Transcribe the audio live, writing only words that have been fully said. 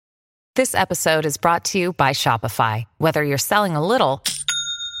This episode is brought to you by Shopify. Whether you're selling a little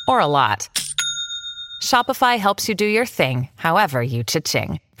or a lot, Shopify helps you do your thing, however you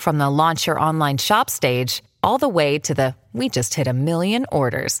cha-ching. From the launch your online shop stage, all the way to the we just hit 1 million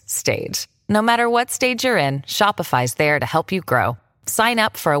orders stage. No matter what stage you're in, Shopify's there to help you grow. Sign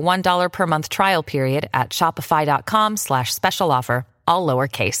up for a $1 per month trial period at shopify.com/special offer, all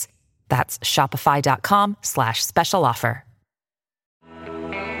lowercase. That's shopify.com/special offer.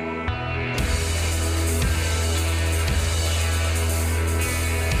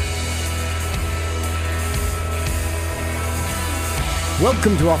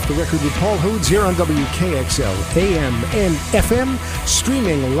 Welcome to Off the Record with Paul Hoods here on WKXL, AM and FM,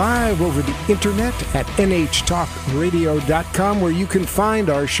 streaming live over the internet at nhtalkradio.com, where you can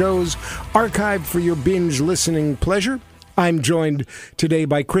find our shows archived for your binge listening pleasure. I'm joined today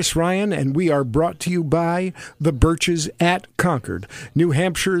by Chris Ryan, and we are brought to you by The Birches at Concord, New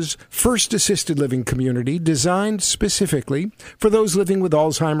Hampshire's first assisted living community designed specifically for those living with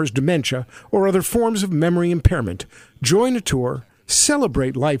Alzheimer's, dementia, or other forms of memory impairment. Join a tour.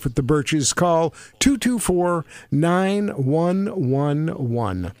 Celebrate life with the Birches. Call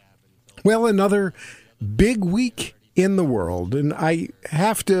 224-9111. Well, another big week in the world, and I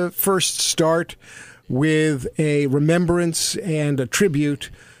have to first start with a remembrance and a tribute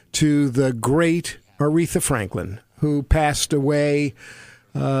to the great Aretha Franklin, who passed away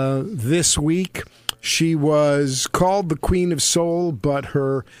this week. She was called the Queen of Soul, but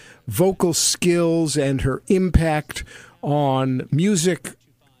her vocal skills and her impact on music,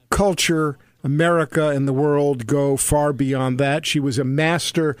 culture, America, and the world go far beyond that. She was a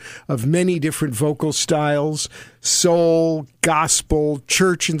master of many different vocal styles: soul, gospel,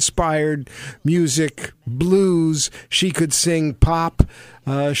 church-inspired music, blues. She could sing pop.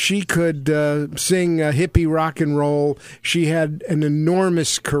 She could sing hippie rock and roll. She had an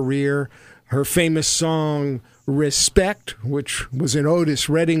enormous career. Her famous song, Respect, which was an Otis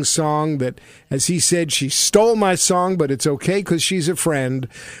Redding song that, as he said, she stole my song, but it's okay because she's a friend,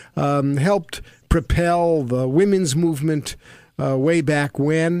 helped propel the women's movement way back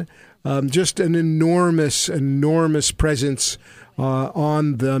when. Just an enormous presence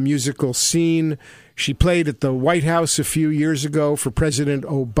on the musical scene. She played at the White House a few years ago for President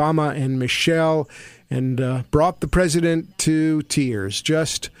Obama and Michelle, and brought the president to tears.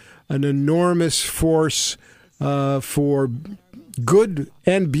 Just an enormous force for good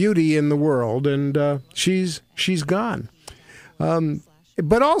and beauty in the world, and she's gone.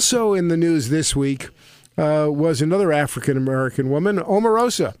 But also in the news this week was another African-American woman,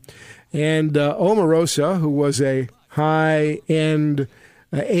 Omarosa. And Omarosa, who was a high-end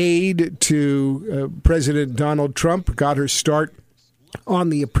aide to President Donald Trump, got her start on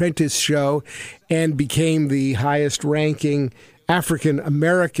The Apprentice show and became the highest-ranking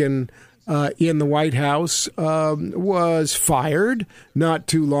African-American in the White House, was fired not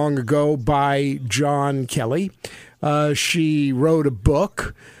too long ago by John Kelly. She wrote a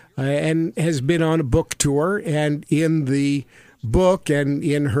book and has been on a book tour, and in the book and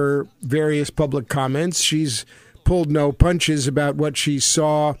in her various public comments, she's pulled no punches about what she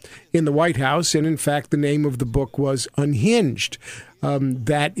saw in the White House, and in fact the name of the book was Unhinged.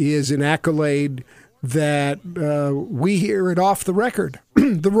 That is an accolade that we here at Off the Record,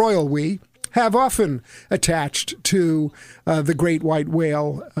 the royal we, have often attached to the great white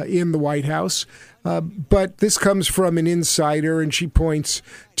whale in the White House. But this comes from an insider, and she points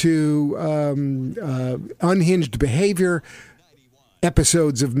to unhinged behavior,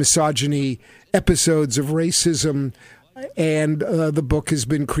 episodes of misogyny, episodes of racism, and the book has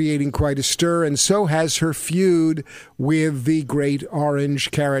been creating quite a stir, and so has her feud with the great orange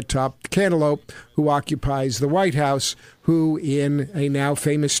carrot-topped cantaloupe who occupies the White House, who in a now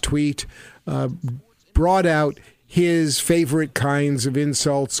famous tweet brought out his favorite kinds of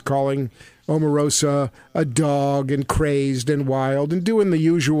insults, calling Omarosa a dog and crazed and wild, and doing the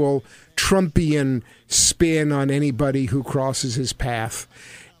usual Trumpian spin on anybody who crosses his path.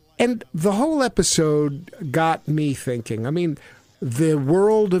 And the whole episode got me thinking. I mean, the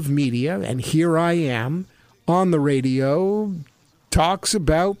world of media, and here I am on the radio, talks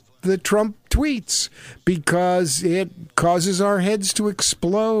about the Trump tweets because it causes our heads to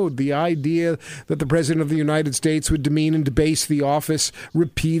explode. The idea that the President of the United States would demean and debase the office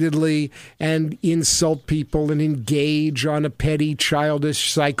repeatedly and insult people and engage on a petty,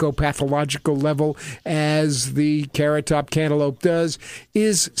 childish, psychopathological level as the carrot-top cantaloupe does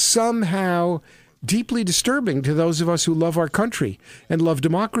is somehow deeply disturbing to those of us who love our country and love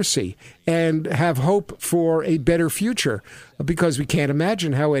democracy and have hope for a better future, because we can't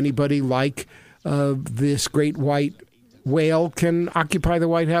imagine how anybody like this great white whale can occupy the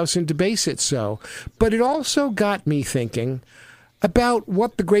White House and debase it so. But it also got me thinking about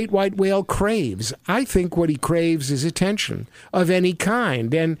what the great white whale craves. I think what he craves is attention of any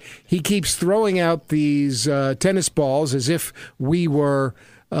kind. And he keeps throwing out these tennis balls as if we were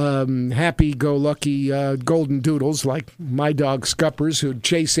happy-go-lucky golden doodles like my dog Scuppers, who'd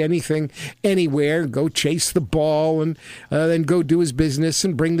chase anything, anywhere, go chase the ball and then go do his business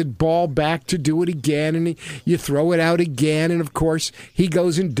and bring the ball back to do it again. And you throw it out again. And, of course, he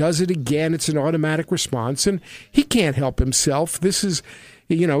goes and does it again. It's an automatic response. And he can't help himself. This is,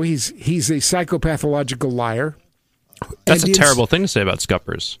 he's a psychopathological liar. That's a terrible thing to say about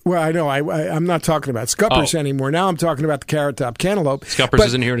Scuppers. Well, I know. I'm not talking about Scuppers anymore. Now I'm talking about the carrot-top cantaloupe. Scuppers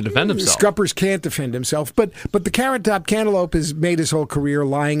isn't here to defend himself. Scuppers can't defend himself. But the carrot-top cantaloupe has made his whole career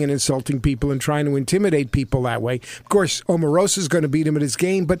lying and insulting people and trying to intimidate people that way. Of course, Omarosa's going to beat him at his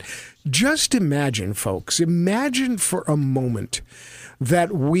game. But just imagine, folks, imagine for a moment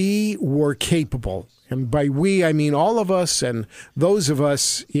that we were capable, and by we I mean all of us and those of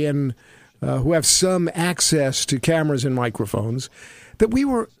us in who have some access to cameras and microphones, that we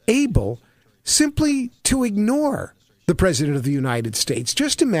were able simply to ignore the President of the United States.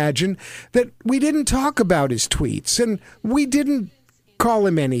 Just imagine that we didn't talk about his tweets, and we didn't call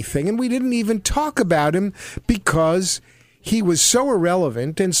him anything, and we didn't even talk about him because he was so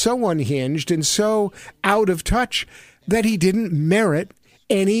irrelevant and so unhinged and so out of touch that he didn't merit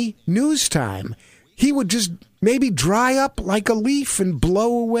any news time. He would just maybe dry up like a leaf and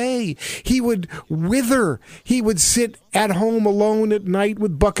blow away. He would wither. He would sit at home alone at night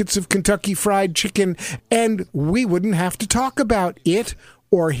with buckets of Kentucky Fried Chicken, and we wouldn't have to talk about it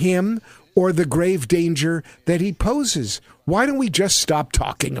or him or the grave danger that he poses. Why don't we just stop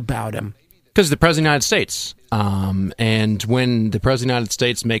talking about him? Because the President of the United States. And when the President of the United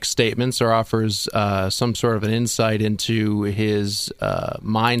States makes statements or offers some sort of an insight into his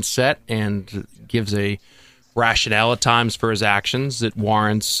mindset and gives a rationale at times for his actions, it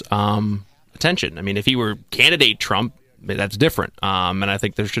warrants attention. I mean, if he were candidate Trump, that's different. And I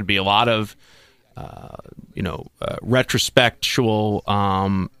think there should be a lot of,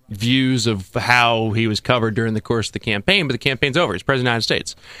 retrospectual views of how he was covered during the course of the campaign. But the campaign's over. He's President of the United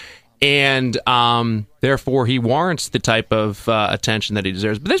States. And therefore, he warrants the type of attention that he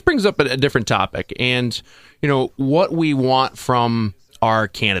deserves. But this brings up a different topic. And, what we want from our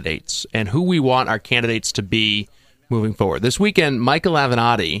candidates and who we want our candidates to be moving forward. This weekend, Michael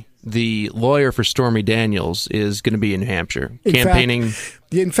Avenatti, the lawyer for Stormy Daniels, is going to be in New Hampshire campaigning.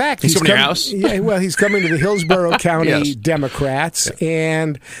 In fact, he's coming to your house. Yeah, well, he's coming to the Hillsborough County Democrats,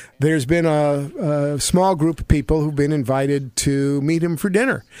 and there's been a small group of people who've been invited to meet him for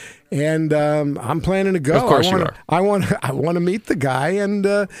dinner. And I'm planning to go. Of course you are. I want to meet the guy, and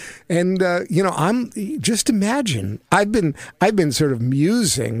I'm just imagine. I've been sort of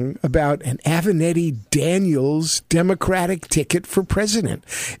musing about an Avenatti Daniels Democratic ticket for president.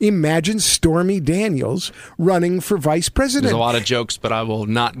 Imagine Stormy Daniels running for vice president. There's a lot of jokes, but I will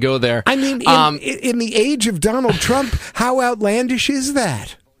not go there. I mean, in the age of Donald Trump, how outlandish is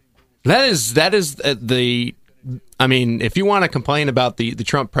that? That is the. I mean, if you want to complain about the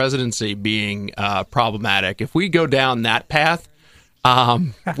Trump presidency being problematic, if we go down that path,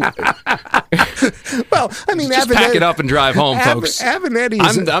 well, I mean, just pack it up and drive home, folks.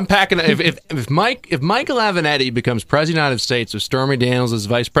 Avenatti. I'm packing. If Michael Avenatti becomes president of the United States with Stormy Daniels as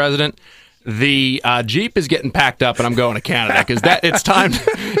vice president, the Jeep is getting packed up, and I'm going to Canada because it's time.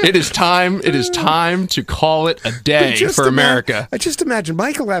 It is time to call it a day for America. I just imagine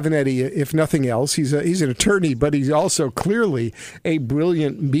Michael Avenatti, if nothing else, he's an attorney, but he's also clearly a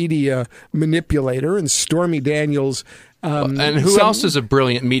brilliant media manipulator. And Stormy Daniels. And who else is a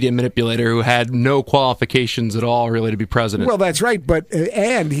brilliant media manipulator who had no qualifications at all, really, to be president? Well, that's right, but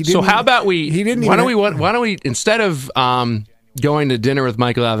and he didn't. So how about we? He didn't. Why don't we instead of going to dinner with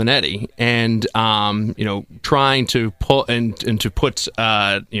Michael Avenatti and trying to pull and to put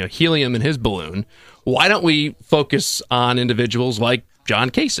helium in his balloon, why don't we focus on individuals like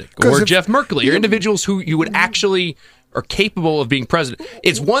John Kasich or Jeff Merkley, or individuals who you would actually are capable of being president?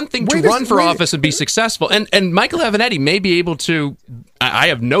 It's one thing to run for office and be successful, and Michael Avenatti may be able to. I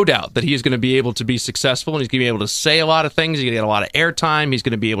have no doubt that he is going to be able to be successful, and he's going to be able to say a lot of things. He's going to get a lot of airtime. He's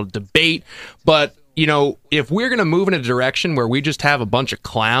going to be able to debate, but if we're going to move in a direction where we just have a bunch of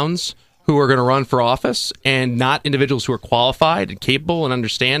clowns who are going to run for office and not individuals who are qualified and capable and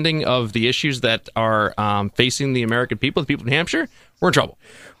understanding of the issues that are facing the American people, the people of New Hampshire, we're in trouble.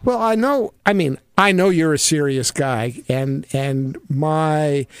 Well, I know you're a serious guy, and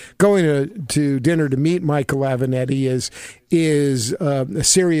my going to dinner to meet Michael Avenatti is a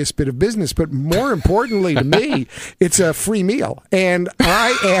serious bit of business. But more importantly to me, it's a free meal, and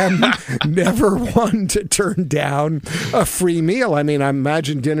I am never one to turn down a free meal. I mean, I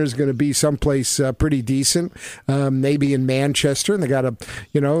imagine dinner's going to be someplace pretty decent, maybe in Manchester, and they got I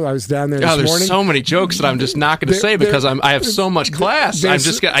was down there this morning. There's so many jokes that I'm just not going to say because I have so much class. I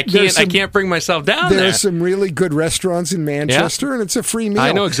can't bring myself down there. There's some really good restaurants in Manchester, and it's a free meal.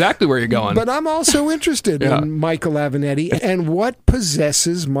 I know exactly where you're going. But I'm also interested in Michael Avenatti and what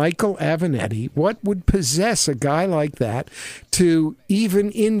possesses Michael Avenatti. What would possess a guy like that to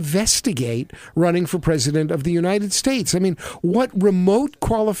even investigate running for president of the United States? I mean, what remote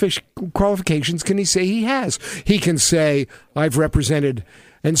qualifications can he say he has? He can say, I've represented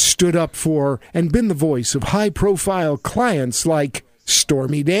and stood up for and been the voice of high-profile clients like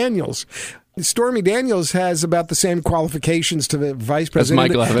Stormy Daniels. Stormy Daniels has about the same qualifications to the vice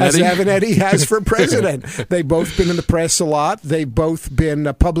president as Avenatti has for president. They've both been in the press a lot. They've both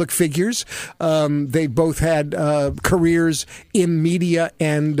been public figures. They've both had careers in media,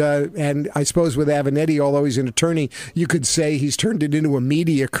 and I suppose with Avenatti, although he's an attorney, you could say he's turned it into a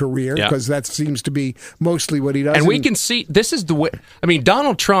media career because that seems to be mostly what he does. And we can see this is the way. I mean,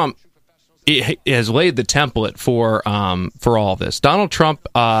 Donald Trump has laid the template for all this. Donald Trump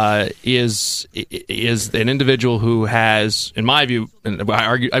is an individual who has, in my view, and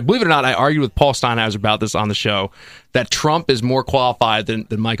I believe it or not, I argued with Paul Steinhauser about this on the show, that Trump is more qualified than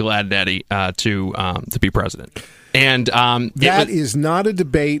Michael Avenatti to be president. And that is not a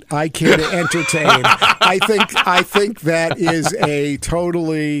debate I care to entertain. I think that is a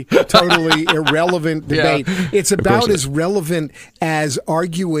totally irrelevant debate. It's about as relevant as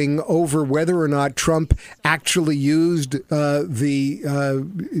arguing over whether or not Trump actually used the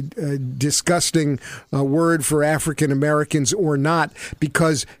disgusting word for African Americans or not,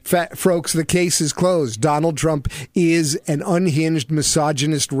 because folks, the case is closed. Donald Trump is an unhinged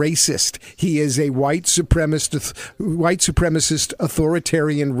misogynist racist. He is a white supremacist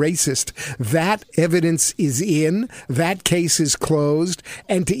authoritarian racist. That evidence is in. That case is closed.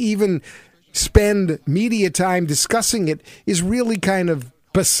 And to even spend media time discussing it is really kind of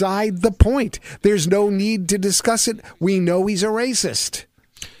beside the point. There's no need to discuss it. We know he's a racist.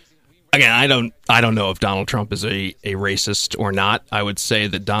 Again, I don't know if Donald Trump is a racist or not. I would say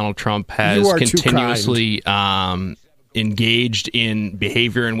that Donald Trump has continuously engaged in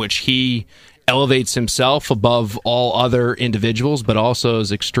behavior in which he elevates himself above all other individuals, but also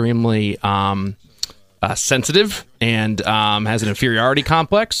is extremely sensitive and has an inferiority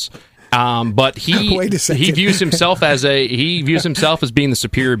complex. But he views himself as being the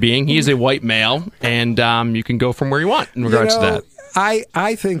superior being. He is a white male, and you can go from where you want in regards to that.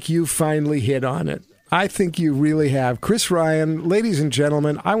 I think you finally hit on it. I think you really have. Chris Ryan, ladies and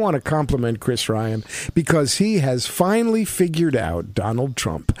gentlemen, I want to compliment Chris Ryan because he has finally figured out Donald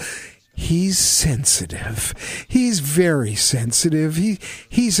Trump. He's sensitive. He's very sensitive.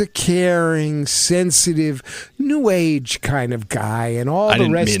 He's a caring, sensitive, new age kind of guy, and all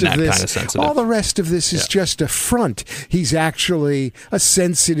the rest of this is just a front. He's actually a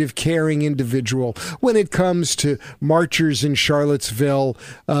sensitive, caring individual. When it comes to marchers in Charlottesville,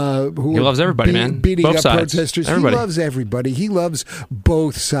 who he loves everybody, man. Beating both up sides. protesters, everybody. He loves everybody. He loves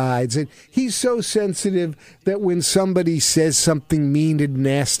both sides, and he's so sensitive that when somebody says something mean and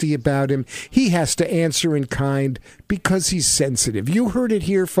nasty about him, he has to answer in kind because he's sensitive. You heard it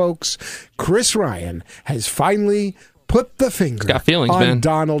here, folks. Chris Ryan has finally put the finger on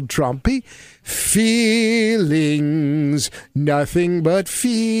Donald Trump. Feelings, nothing but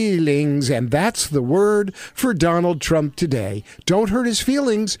feelings. And that's the word for Donald Trump today. Don't hurt his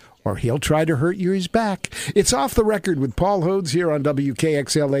feelings, or he'll try to hurt yours back. It's Off the Record with Paul Hodes here on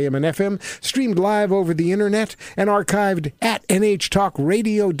WKXL AM and FM, streamed live over the internet and archived at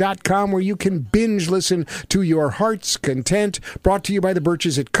nhtalkradio.com, where you can binge listen to your heart's content. Brought to you by the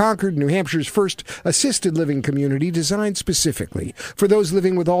Birches at Concord, New Hampshire's first assisted living community designed specifically for those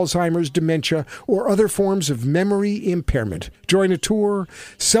living with Alzheimer's, dementia, or other forms of memory impairment. Join a tour,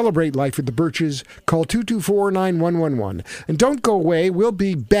 celebrate life at the Birches, call 224-9111. And don't go away, we'll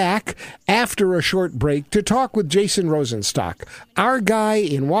be back after a short break to talk with Jason Rosenstock, our guy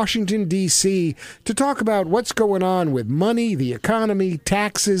in Washington, D.C., to talk about what's going on with money, the economy,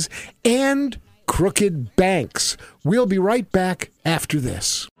 taxes, and crooked banks. We'll be right back after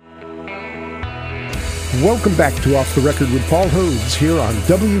this. Welcome back to Off the Record with Paul Hodes here on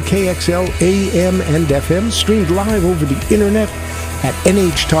WKXL AM and FM, streamed live over the internet at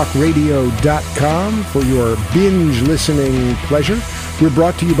nhtalkradio.com for your binge listening pleasure. We're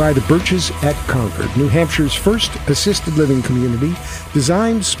brought to you by the Birches at Concord, New Hampshire's first assisted living community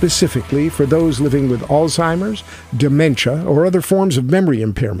designed specifically for those living with Alzheimer's, dementia, or other forms of memory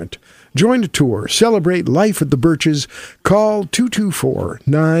impairment. Join a tour. Celebrate life at the Birches. Call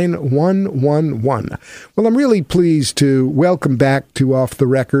 224-9111. Well, I'm really pleased to welcome back to Off the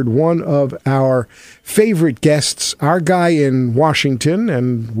Record one of our favorite guests, our guy in Washington,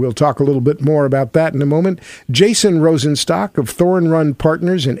 and we'll talk a little bit more about that in a moment, Jason Rosenstock of Thorn Run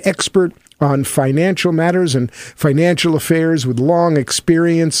Partners, an expert on financial matters and financial affairs with long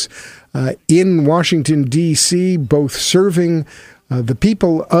experience in Washington, D.C., both serving the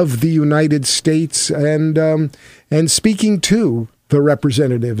people of the United States and speaking to the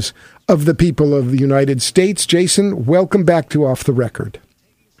representatives of the people of the United States. Jason, welcome back to Off the Record.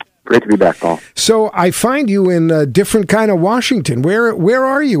 Great to be back, Paul. So I find you in a different kind of Washington. Where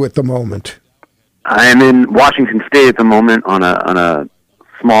are you at the moment? I am in Washington State at the moment on a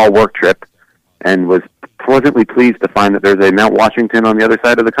small work trip, and was pleasantly pleased to find that there's a Mount Washington on the other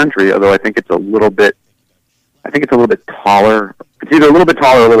side of the country. Although I think it's a little bit taller. It's either a little bit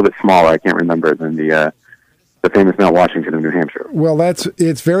taller or a little bit smaller. I can't remember than the famous Mount Washington of New Hampshire. Well,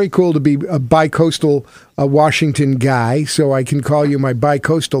 it's very cool to be a bi-coastal Washington guy, so I can call you my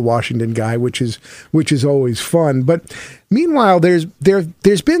bi-coastal Washington guy, which is always fun. But meanwhile, there's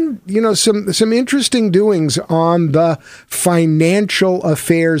been some interesting doings on the financial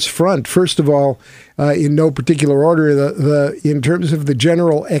affairs front. First of all, in no particular order, in terms of the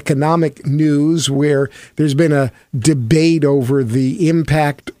general economic news, where there's been a debate over the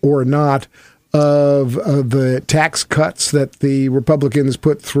impact or not of the tax cuts that the Republicans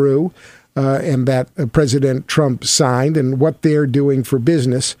put through and that President Trump signed, and what they're doing for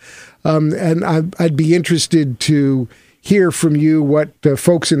business. And I'd be interested to hear from you what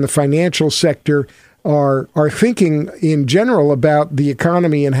folks in the financial sector are thinking in general about the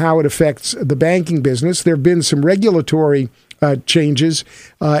economy and how it affects the banking business. There have been some regulatory changes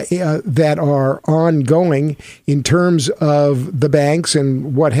that are ongoing in terms of the banks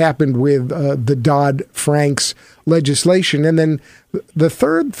and what happened with the Dodd-Frank's legislation. And then the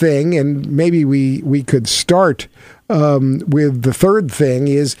third thing, and maybe we could start with the third thing,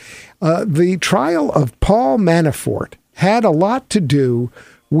 is the trial of Paul Manafort had a lot to do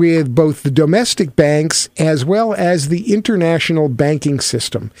with both the domestic banks as well as the international banking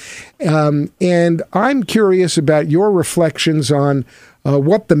system. And I'm curious about your reflections on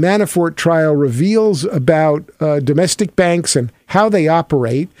what the Manafort trial reveals about domestic banks and how they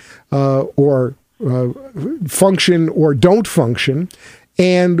operate or function or don't function,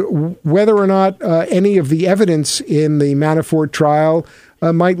 and whether or not any of the evidence in the Manafort trial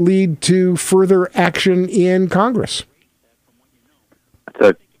might lead to further action in Congress.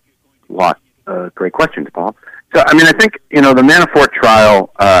 That's a lot of great questions, Paul. So, I mean, I think, the Manafort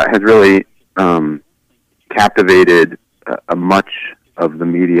trial has really captivated much of the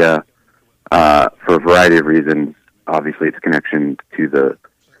media for a variety of reasons. Obviously, its connection to the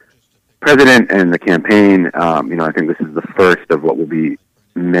president and the campaign. I think this is the first of what will be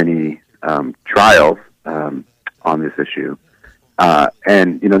many trials on this issue.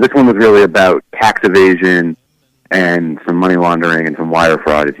 And this one was really about tax evasion and some money laundering and some wire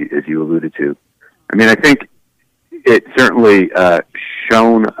fraud, as you alluded to. I mean, I think it certainly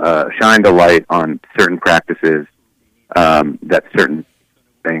shined a light on certain practices that certain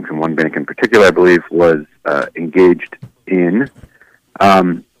banks, and one bank in particular, I believe, was engaged in.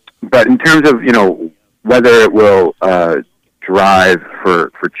 But in terms of, whether it will drive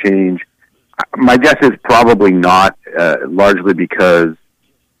for change, my guess is probably not, largely because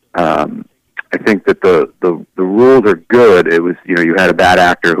I think that the rules are good. It was, you had a bad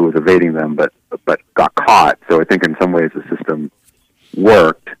actor who was evading them, but got caught. So I think in some ways the system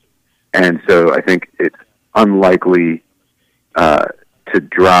worked. And so I think it's unlikely to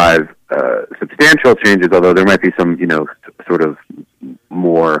drive substantial changes, although there might be some, sort of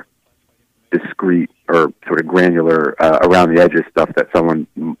more discrete or sort of granular around the edges stuff that someone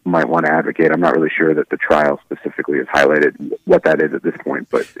might want to advocate. I'm not really sure that the trial specifically has highlighted what that is at this point,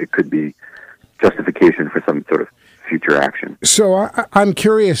 but it could be justification for some sort of future action. So I'm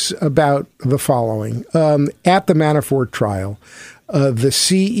curious about the following. At the Manafort trial, the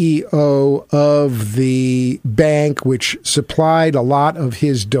CEO of the bank, which supplied a lot of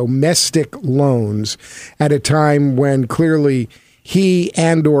his domestic loans at a time when clearly he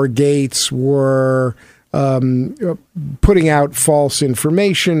and or Gates were putting out false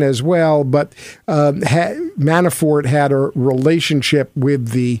information as well. But Manafort had a relationship with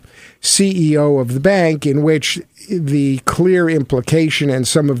the CEO of the bank in which the clear implication and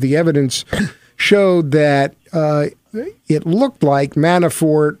some of the evidence showed that it looked like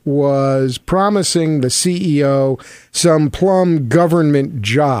Manafort was promising the CEO some plum government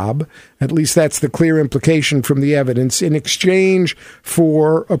job, at least that's the clear implication from the evidence, in exchange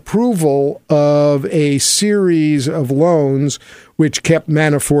for approval of a series of loans which kept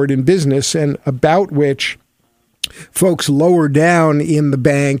Manafort in business and about which folks lower down in the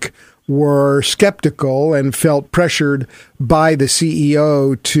bank were skeptical and felt pressured by the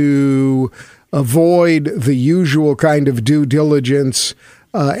CEO to avoid the usual kind of due diligence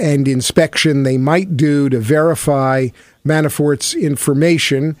and inspection they might do to verify Manafort's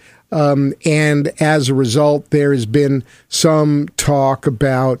information. And as a result, there has been some talk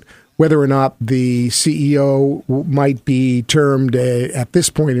about whether or not the CEO might be termed, at this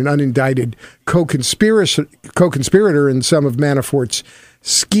point, an unindicted co-conspirator in some of Manafort's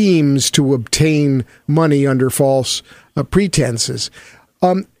schemes to obtain money under false pretenses.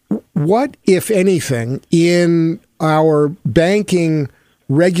 What, if anything, in our banking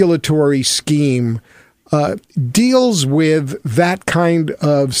regulatory scheme deals with that kind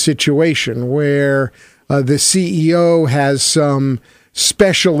of situation where the CEO has some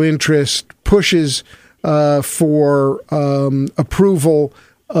special interest, pushes for approval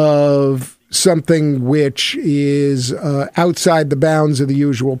of something which is outside the bounds of the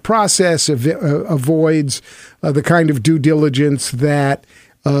usual process, avoids the kind of due diligence that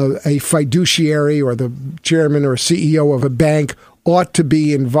a fiduciary or the chairman or CEO of a bank ought to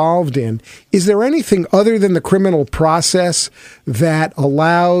be involved in. Is there anything other than the criminal process that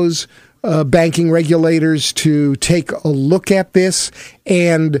allows banking regulators to take a look at this?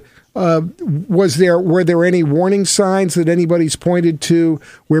 And were there any warning signs that anybody's pointed to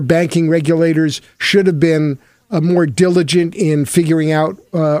where banking regulators should have been more diligent in figuring out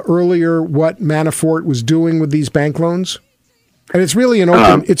earlier what Manafort was doing with these bank loans? And it's really an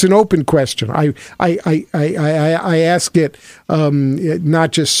open question. I ask it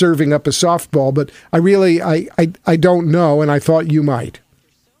not just serving up a softball, but I don't know, and I thought you might.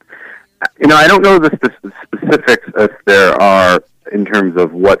 I don't know the specifics as there are in terms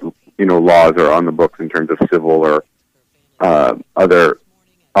of what laws are on the books in terms of civil or other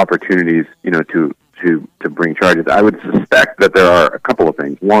opportunities to bring charges. I would suspect that there are a couple of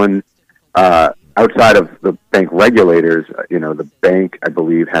things. One, outside of the bank regulators, the bank, I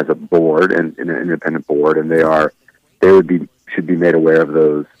believe, has a board and an independent board, and should be made aware of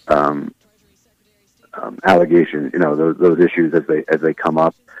those allegations, those issues as they come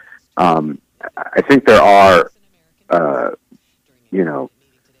up. I think there are,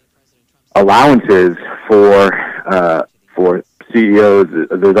 allowances for CEOs.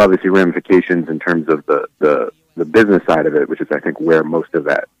 There's obviously ramifications in terms of the business side of it, which is, I think, where most of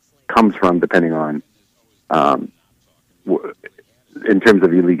that comes from, depending on, in terms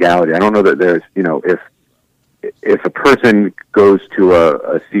of illegality. I don't know that there's, if a person goes to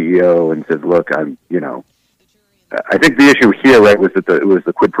a CEO and says, "Look, I think the issue here, right, was that it was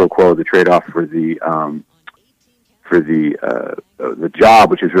the quid pro quo, the trade-off for the job,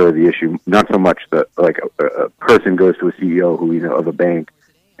 which is really the issue. Not so much that a person goes to a CEO of a bank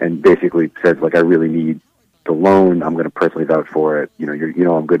and basically says, I really need the loan. I'm going to personally vouch for it.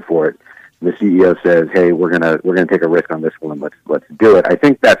 I'm good for it. And the CEO says, "Hey, we're gonna take a risk on this one. Let's do it." I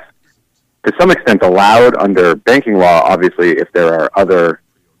think that's to some extent allowed under banking law. Obviously, if there are other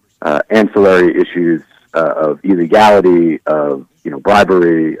ancillary issues of illegality, of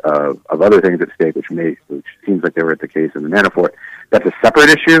bribery, of other things at stake, which seems like they were at the case in the Manafort, that's a separate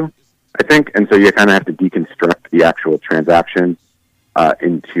issue, I think. And so you kind of have to deconstruct the actual transaction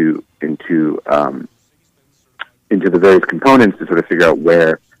into the various components to sort of figure out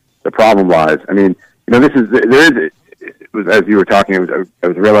where the problem lies. I mean, as you were talking, I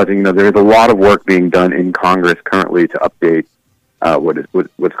was realizing, there is a lot of work being done in Congress currently to update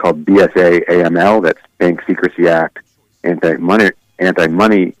what's called BSA AML, that's Bank Secrecy Act,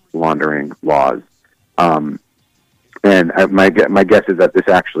 anti-money laundering laws. And my guess is that this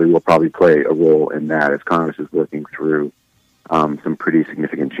actually will probably play a role in that as Congress is working through some pretty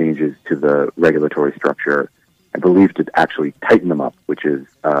significant changes to the regulatory structure, I believe, to actually tighten them up, which is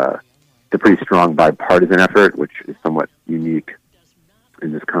it's a pretty strong bipartisan effort, which is somewhat unique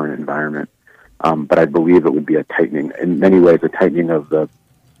in this current environment. But I believe it would be a tightening, in many ways, a tightening of the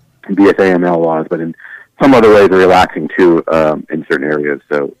BSA-AML laws, but in some other ways, a relaxing too in certain areas.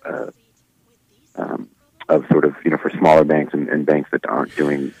 So, of sort of, for smaller banks and banks that aren't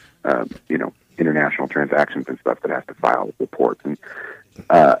doing, international transactions and stuff that has to file reports. And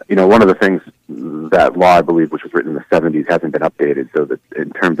one of the things that law, I believe, which was written in the 70s, hasn't been updated, so that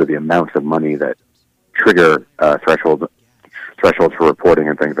in terms of the amounts of money that trigger thresholds for reporting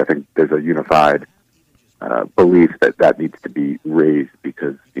and things, I think there's a unified belief that needs to be raised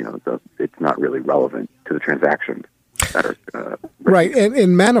because it's not really relevant to the transactions that are right.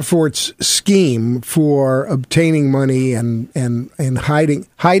 And Manafort's scheme for obtaining money and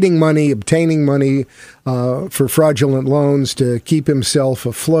hiding money, obtaining money for fraudulent loans to keep himself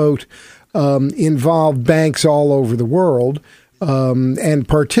afloat involved banks all over the world, and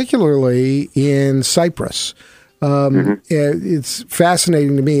particularly in Cyprus. It's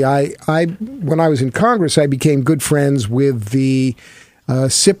fascinating to me. When I was in Congress, I became good friends with the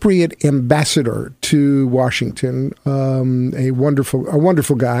Cypriot ambassador to Washington, a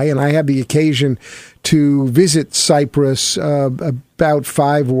wonderful guy, and I had the occasion to visit Cyprus about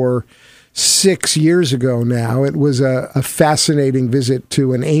 5 or 6 years ago now. It was a fascinating visit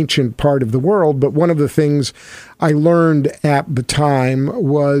to an ancient part of the world, but one of the things I learned at the time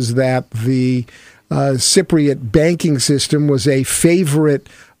was that the Cypriot banking system was a favorite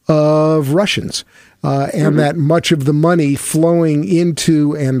of Russians, and that much of the money flowing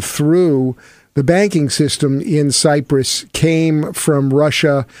into and through the banking system in Cyprus came from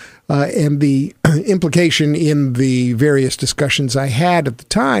Russia, and the implication in the various discussions I had at the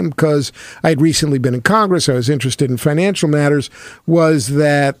time, because I had recently been in Congress, I was interested in financial matters, was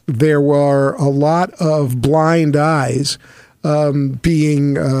that there were a lot of blind eyes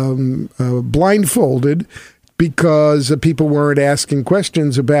being blindfolded because people weren't asking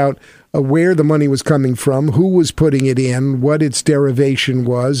questions about where the money was coming from, who was putting it in, what its derivation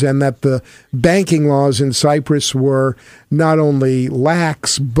was, and that the banking laws in Cyprus were not only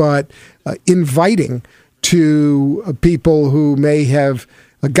lax, but inviting to people who may have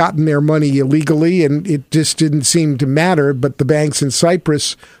gotten their money illegally, and it just didn't seem to matter. But the banks in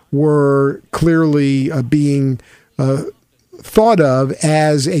Cyprus were clearly being thought of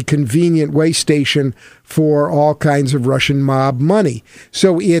as a convenient way station for all kinds of Russian mob money.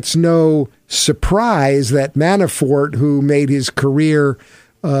 So it's no surprise that Manafort, who made his career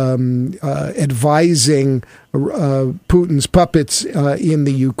advising Putin's puppets in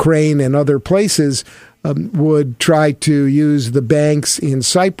the Ukraine and other places, would try to use the banks in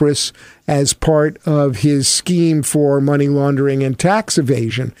Cyprus as part of his scheme for money laundering and tax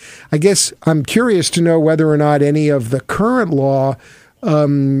evasion. I guess I'm curious to know whether or not any of the current law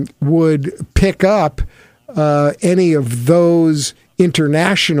would pick up any of those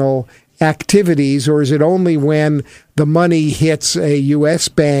international activities, or is it only when the money hits a U.S.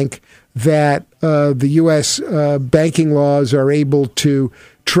 bank that the U.S. banking laws are able to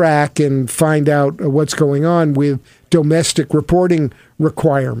track and find out what's going on with domestic reporting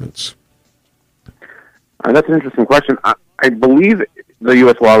requirements? That's an interesting question. I believe the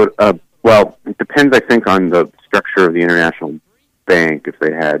U.S. law would, it depends, I think, on the structure of the international bank. If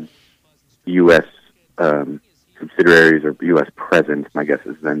they had U.S. Subsidiaries or U.S. presence, my guess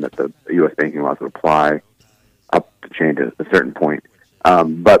is then that the U.S. banking laws would apply up the chain to a certain point.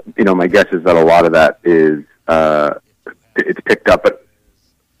 But, my guess is that a lot of that is, it's picked up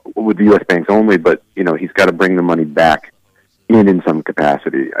with the U.S. banks only, but, he's got to bring the money back in some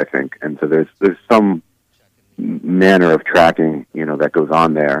capacity, I think. And so there's some manner of tracking, that goes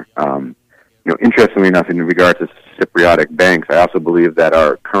on there. Interestingly enough, in regards to Cypriotic banks, I also believe that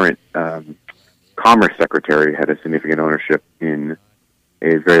our current Commerce Secretary had a significant ownership in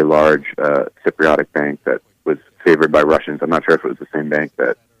a very large Cypriotic bank that was favored by Russians. I'm not sure if it was the same bank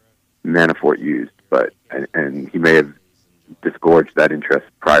that Manafort used, but and he may have disgorged that interest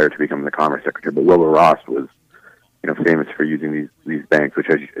prior to becoming the Commerce Secretary. But Wilbur Ross was, famous for using these banks, which,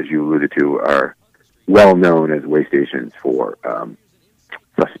 as you alluded to, are well known as way stations for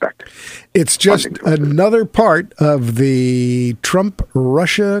suspect. It's just another part of the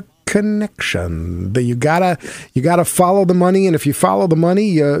Trump-Russia connection. You gotta follow the money, and if you follow the money,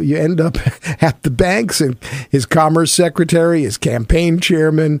 you end up at the banks. And his Commerce Secretary, his campaign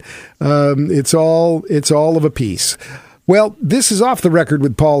chairman, it's all of a piece. Well, this is Off the Record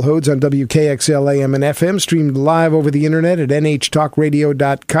with Paul Hodes on WKXL AM and FM, streamed live over the internet at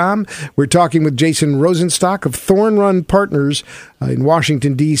nhtalkradio.com. We're talking with Jason Rosenstock of Thorn Run Partners in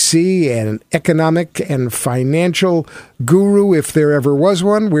Washington, D.C., and an economic and financial guru, if there ever was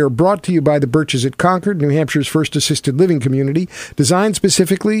one. We're brought to you by the Birches at Concord, New Hampshire's first assisted living community, designed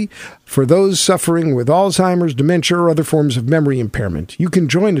specifically for those suffering with Alzheimer's, dementia, or other forms of memory impairment. You can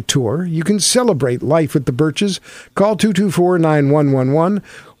join a tour. You can celebrate life with the Birches. Call 224-9111.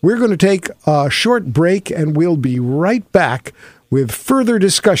 We're going to take a short break, and we'll be right back with further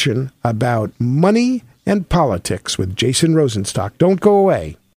discussion about money and politics with Jason Rosenstock. Don't go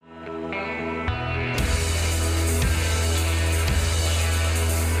away.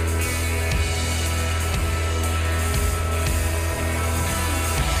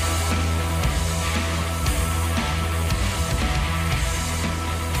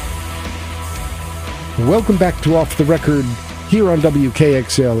 Welcome back to Off the Record here on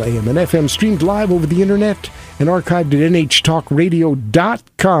WKXL AM and FM, streamed live over the internet and archived at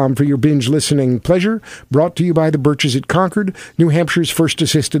nhtalkradio.com for your binge listening pleasure. Brought to you by the Birches at Concord, New Hampshire's first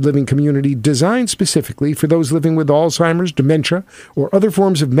assisted living community designed specifically for those living with Alzheimer's, dementia, or other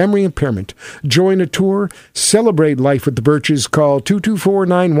forms of memory impairment. Join a tour, celebrate life with the Birches. Call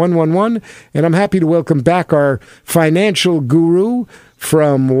 224-9111. And I'm happy to welcome back our financial guru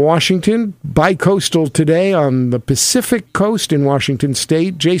from Washington, bi-coastal today on the Pacific Coast in Washington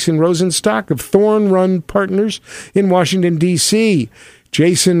State, Jason Rosenstock of Thorn Run Partners in Washington, D.C.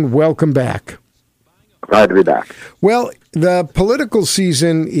 Jason, welcome back. Glad to be back. Well, the political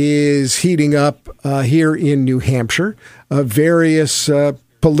season is heating up here in New Hampshire. Various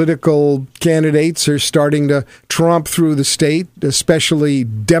political candidates are starting to tromp through the state, especially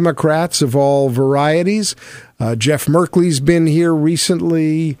Democrats of all varieties. Jeff Merkley's been here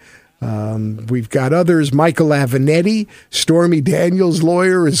recently. We've got others. Michael Avenatti, Stormy Daniels'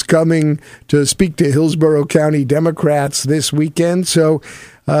 lawyer, is coming to speak to Hillsborough County Democrats this weekend. So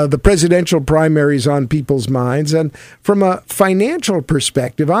the presidential primary is on people's minds. And from a financial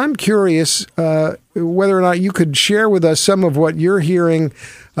perspective, I'm curious whether or not you could share with us some of what you're hearing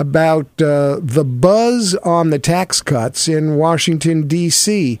about the buzz on the tax cuts in Washington,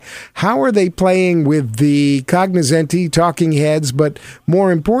 D.C. How are they playing with the cognoscenti talking heads, but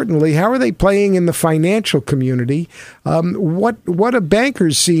more importantly, how are they playing in the financial community? What are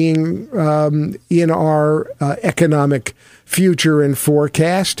bankers seeing in our economic future and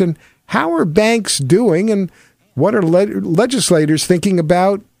forecast, and how are banks doing, and what are legislators thinking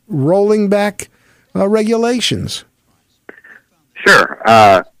about rolling back regulations? Sure.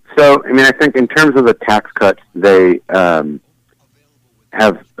 So, I mean, I think in terms of the tax cuts, they have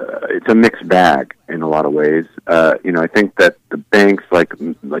it's a mixed bag in a lot of ways. I think that the banks, like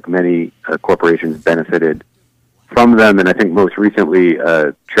many corporations, benefited from them, and I think most recently,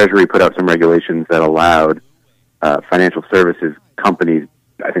 Treasury put out some regulations that allowed financial services companies,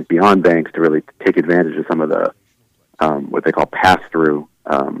 I think beyond banks, to really take advantage of some of the what they call pass-through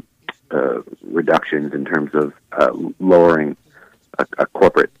reductions in terms of lowering a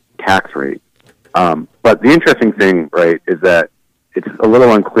corporate tax rate. But the interesting thing, right, is that it's a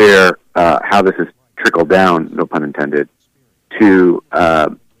little unclear how this has trickled down, no pun intended, to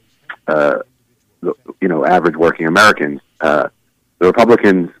average working Americans. The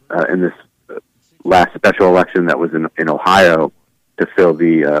Republicans in this last special election that was in Ohio to fill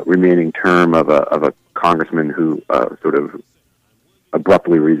the remaining term of a congressman who sort of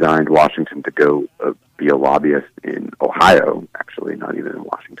abruptly resigned Washington to go be a lobbyist in Ohio, actually, not even in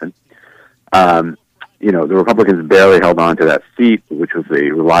Washington. The Republicans barely held on to that seat, which was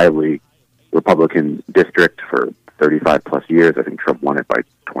a reliably Republican district for 35 plus years. I think Trump won it by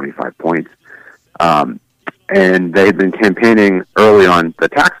 25 points. And they had been campaigning early on the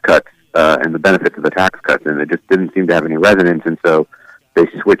tax cuts and the benefits of the tax cuts, and it just didn't seem to have any resonance. And so they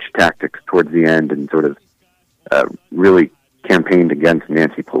switched tactics towards the end and sort of really campaigned against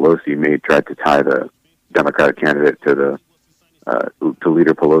Nancy Pelosi, tried to tie the Democratic candidate to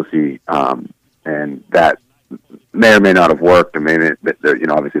Leader Pelosi, and that may or may not have worked. Or maybe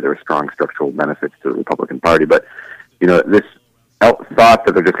obviously there were strong structural benefits to the Republican Party, but this thought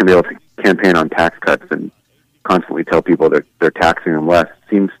that they're just going to be able to campaign on tax cuts and constantly tell people that they're taxing them less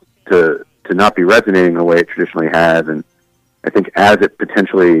seems to not be resonating the way it traditionally has. And I think as it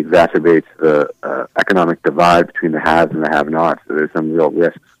potentially exacerbates the economic divide between the haves and the have-nots, there's some real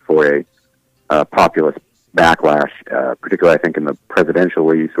risks for a populist backlash, particularly I think in the presidential,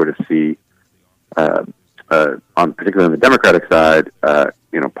 where you sort of see, particularly on the Democratic side,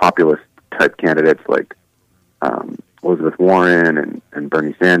 populist type candidates like Elizabeth Warren and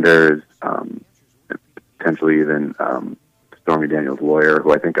Bernie Sanders, potentially even Stormy Daniels' lawyer,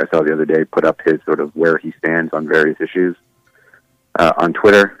 who I think I saw the other day put up his sort of where he stands on various issues on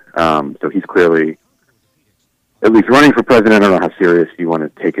Twitter. So he's clearly at least running for president. I don't know how serious you want to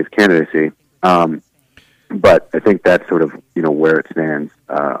take his candidacy. But I think that's sort of, where it stands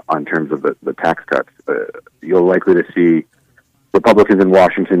on terms of the tax cuts. You're likely to see Republicans in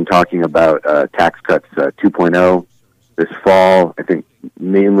Washington talking about tax cuts 2.0 this fall, I think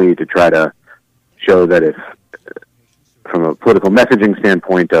mainly to try to show that if from a political messaging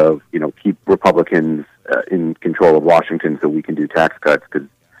standpoint of, keep Republicans in control of Washington so we can do tax cuts, because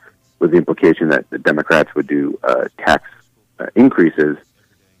with the implication that the Democrats would do tax increases,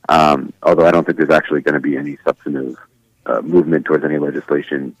 although I don't think there's actually going to be any substantive movement towards any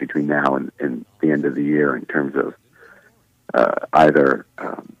legislation between now and the end of the year in terms of either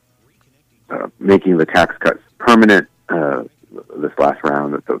making the tax cuts permanent. This last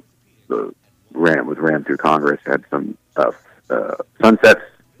round that the ran through Congress had some sunsets,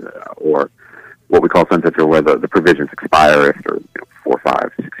 or what we call sunsets, or where the provisions expire after 4,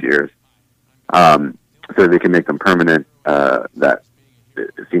 5, 6 years, so they can make them permanent. That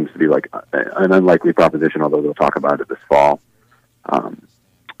it seems to be like an unlikely proposition, although they'll talk about it this fall.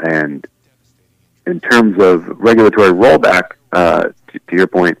 And in terms of regulatory rollback, to your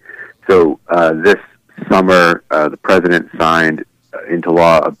point, so this summer the president signed into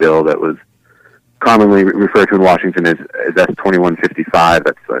law a bill that was commonly referred to in Washington as S-2155.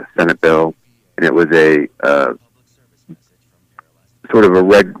 That's a Senate bill, and it was a sort of a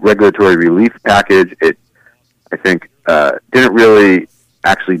regulatory relief package. It, I think, didn't really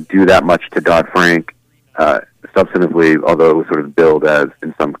actually do that much to Dodd-Frank substantively, although it was sort of billed as,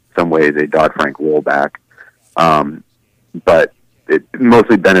 in some ways, a Dodd-Frank rollback. But it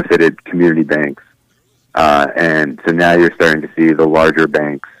mostly benefited community banks. And so now you're starting to see the larger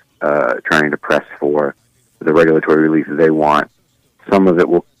banks trying to press for the regulatory relief that they want. Some of it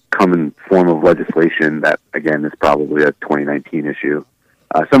will come in form of legislation that, again, is probably a 2019 issue.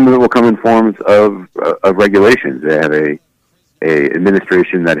 Some of it will come in forms of regulations. They have a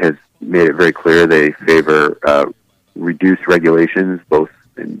administration that has made it very clear they favor reduced regulations, both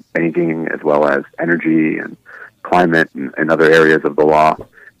in banking as well as energy and climate and other areas of the law.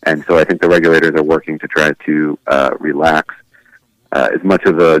 And so I think the regulators are working to try to relax as much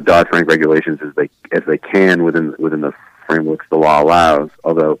of the Dodd-Frank regulations as they can within the frameworks the law allows.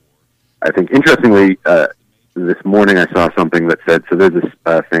 Although I think, interestingly, this morning I saw something that said, so there's this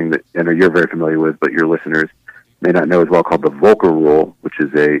thing that I know you're very familiar with, but your listeners may not know as well, called the Volcker Rule, which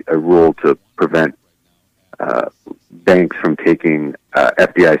is a rule to prevent banks from taking their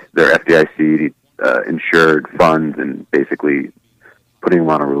FDIC insured funds and basically putting them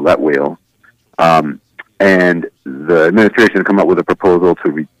on a roulette wheel. And the administration has come up with a proposal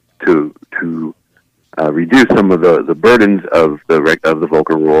to reduce some of the burdens of the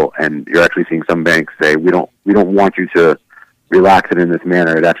Volcker Rule, and you're actually seeing some banks say we don't want you to relax it in this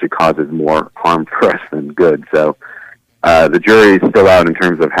manner. It actually causes more harm for us than good. So the jury is still out in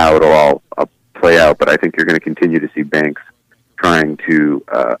terms of how it'll all play out, but I think you're going to continue to see banks trying to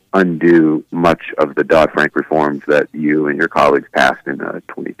undo much of the Dodd-Frank reforms that you and your colleagues passed in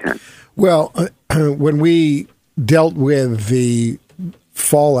 2010. Well, when we dealt with the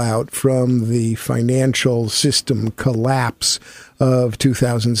fallout from the financial system collapse of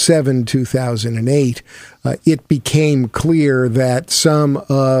 2007, 2008, it became clear that some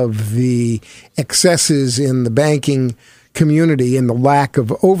of the excesses in the banking community and the lack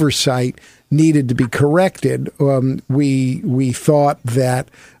of oversight needed to be corrected. We thought that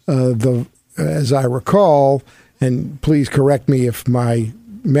as I recall, and please correct me if my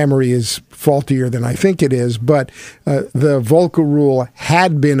memory is faultier than I think it is, but the Volcker Rule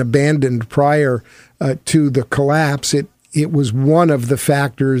had been abandoned prior to the collapse. It was one of the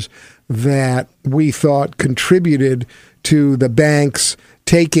factors that we thought contributed to the banks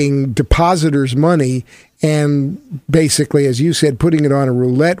taking depositors' money and basically, as you said, putting it on a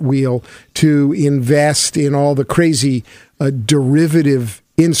roulette wheel to invest in all the crazy derivative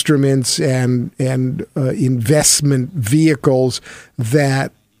instruments and investment vehicles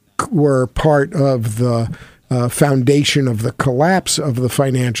that were part of the foundation of the collapse of the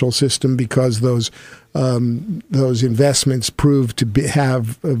financial system, because those investments proved to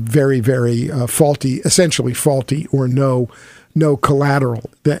have a very, very faulty, essentially faulty or no collateral.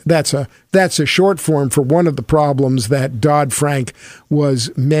 That's a short form for one of the problems that Dodd-Frank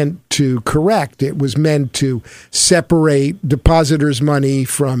was meant to correct. It was meant to separate depositors' money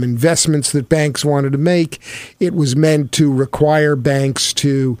from investments that banks wanted to make. It was meant to require banks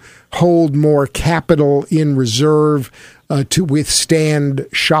to hold more capital in reserve to withstand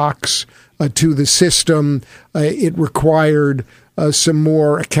shocks to the system. It required some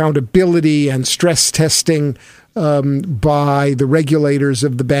more accountability and stress testing by the regulators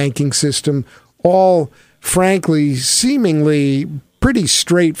of the banking system, all frankly seemingly pretty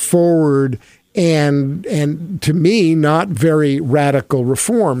straightforward and to me not very radical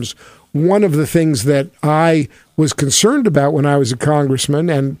reforms. one of the things that I was concerned about when I was a congressman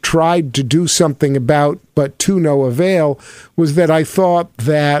and tried to do something about, but to no avail, was that I thought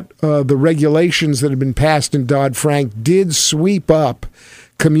that the regulations that had been passed in Dodd-Frank did sweep up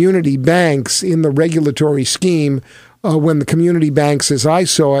community banks in the regulatory scheme when the community banks, as I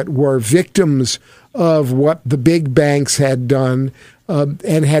saw it, were victims of what the big banks had done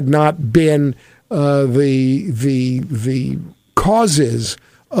and had not been the causes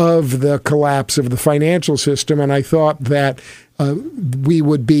of the collapse of the financial system. And I thought that we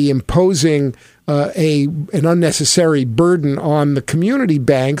would be imposing an unnecessary burden on the community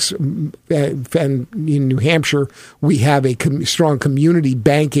banks. And in New Hampshire, we have a strong community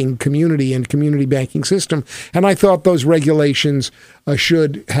banking system. And I thought those regulations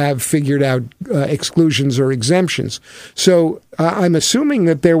should have figured out exclusions or exemptions. So I'm assuming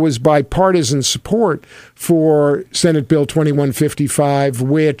that there was bipartisan support for Senate Bill 2155,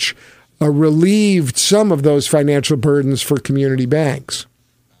 which relieved some of those financial burdens for community banks.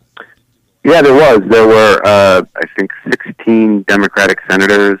 Yeah, there was. There were, I think, 16 Democratic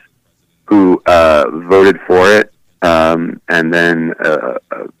senators who voted for it, and then a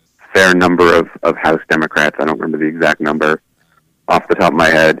fair number of House Democrats. I don't remember the exact number off the top of my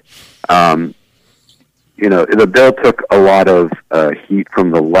head. The bill took a lot of heat from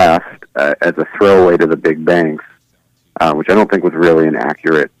the left as a throwaway to the big banks, which I don't think was really an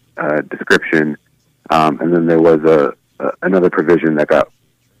accurate description. And then there was another provision that got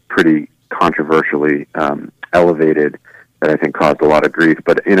pretty controversially elevated that I think caused a lot of grief.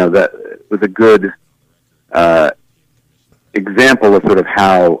 But, that was a good example of sort of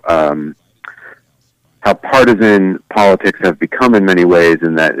how partisan politics have become in many ways,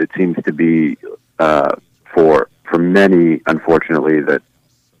 and that it seems to be for many, unfortunately, that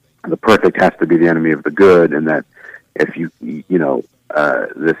the perfect has to be the enemy of the good, and that if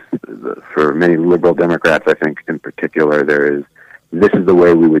for many liberal Democrats, I think in particular, this is the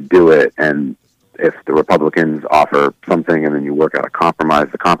way we would do it, and if the Republicans offer something and then you work out a compromise,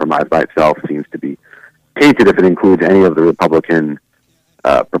 the compromise by itself seems to be tainted if it includes any of the Republican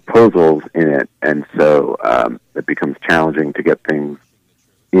proposals in it, and so it becomes challenging to get things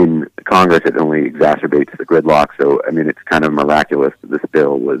in Congress. It only exacerbates the gridlock. So, it's kind of miraculous that this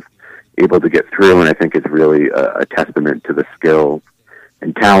bill was able to get through, and I think it's really a testament to the skills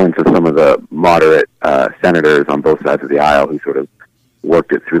and talents of some of the moderate senators on both sides of the aisle who sort of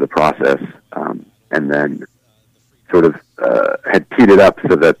worked it through the process, and then sort of had teed it up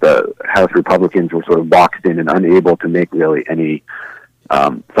so that the House Republicans were sort of boxed in and unable to make really any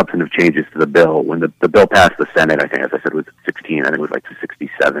substantive changes to the bill. When the bill passed the Senate, I think, as I said, it was 16. I think it was like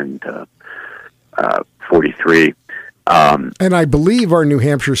 67 to 43. And I believe our New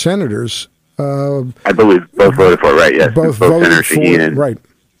Hampshire senators... I believe both voted for it, right? Yes, both Senator for Shaheen it, and right.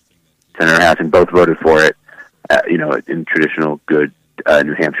 Senator Hassan both voted for it. In traditional good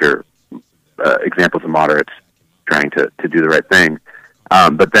New Hampshire examples of moderates trying to do the right thing.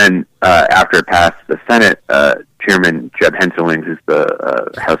 But then after it passed the Senate, Chairman Jeb Henseling, who's the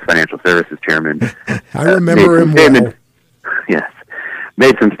House Financial Services Chairman, I remember him well. Yes,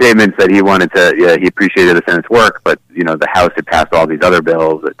 made some statements that he wanted to. He appreciated the Senate's work, but the House had passed all these other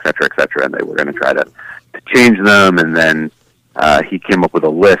bills, et cetera, and they were going to try to change them. And then he came up with a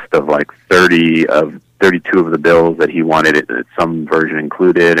list of like 32 of the bills that he wanted it some version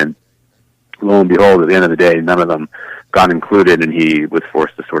included, and lo and behold, at the end of the day, none of them got included, and he was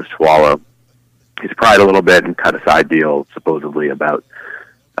forced to sort of swallow his pride a little bit and cut a side deal, supposedly about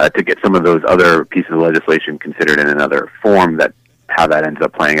to get some of those other pieces of legislation considered in another form. That how that ends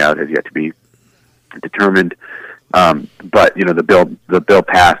up playing out has yet to be determined. But the bill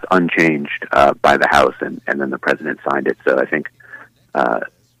passed unchanged by the House, and then the president signed it. So I think it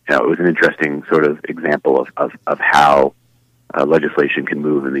was an interesting sort of example of how legislation can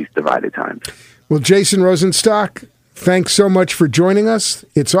move in these divided times. Well, Jason Rosenstock, thanks so much for joining us.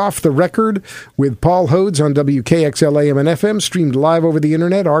 It's Off the Record with Paul Hodes on WKXL AM and FM, streamed live over the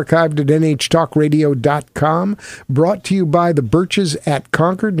internet, archived at nhtalkradio.com, brought to you by the Birches at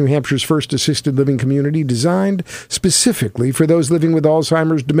Concord, New Hampshire's first assisted living community designed specifically for those living with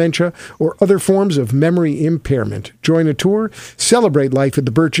Alzheimer's, dementia, or other forms of memory impairment. Join a tour, celebrate life at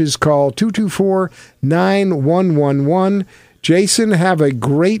the Birches, call 224-9111. Jason, have a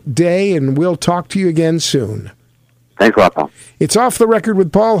great day, and we'll talk to you again soon. Thanks a lot, Paul. It's Off the Record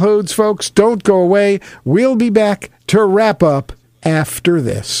with Paul Hodes, folks. Don't go away. We'll be back to wrap up after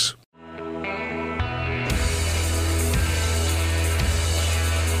this.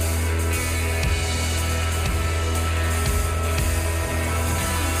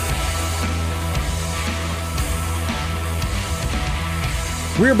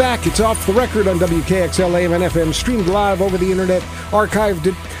 We're back. It's Off the Record on WKXL AM and FM, streamed live over the internet, archived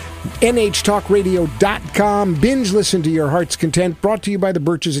at NHTalkRadio.com. Binge listen to your heart's content. Brought to you by the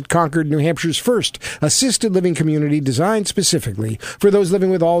Birches at Concord, New Hampshire's first assisted living community designed specifically for those living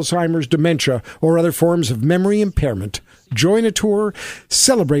with Alzheimer's, dementia, or other forms of memory impairment. Join a tour.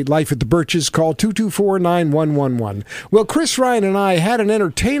 Celebrate life at the Birches. Call 224-9111. Well, Chris Ryan and I had an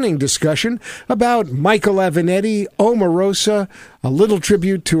entertaining discussion about Michael Avenatti, Omarosa, a little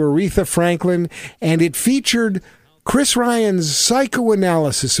tribute to Aretha Franklin, and it featured Chris Ryan's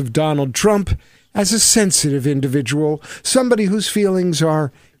psychoanalysis of Donald Trump as a sensitive individual, somebody whose feelings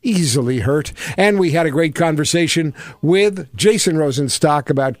are easily hurt. And we had a great conversation with Jason Rosenstock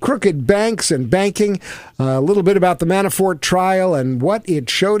about crooked banks and banking, a little bit about the Manafort trial and what it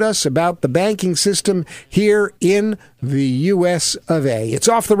showed us about the banking system here in the U.S. of A. It's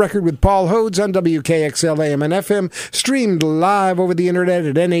Off the Record with Paul Hodes on WKXL AM and FM, streamed live over the internet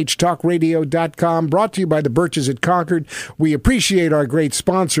at NHTalkRadio.com, brought to you by the Birches at Concord. We appreciate our great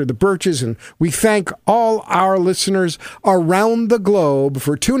sponsor, the Birches, and we thank all our listeners around the globe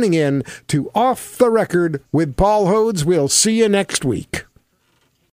for tuning in to Off the Record with Paul Hodes. We'll see you next week.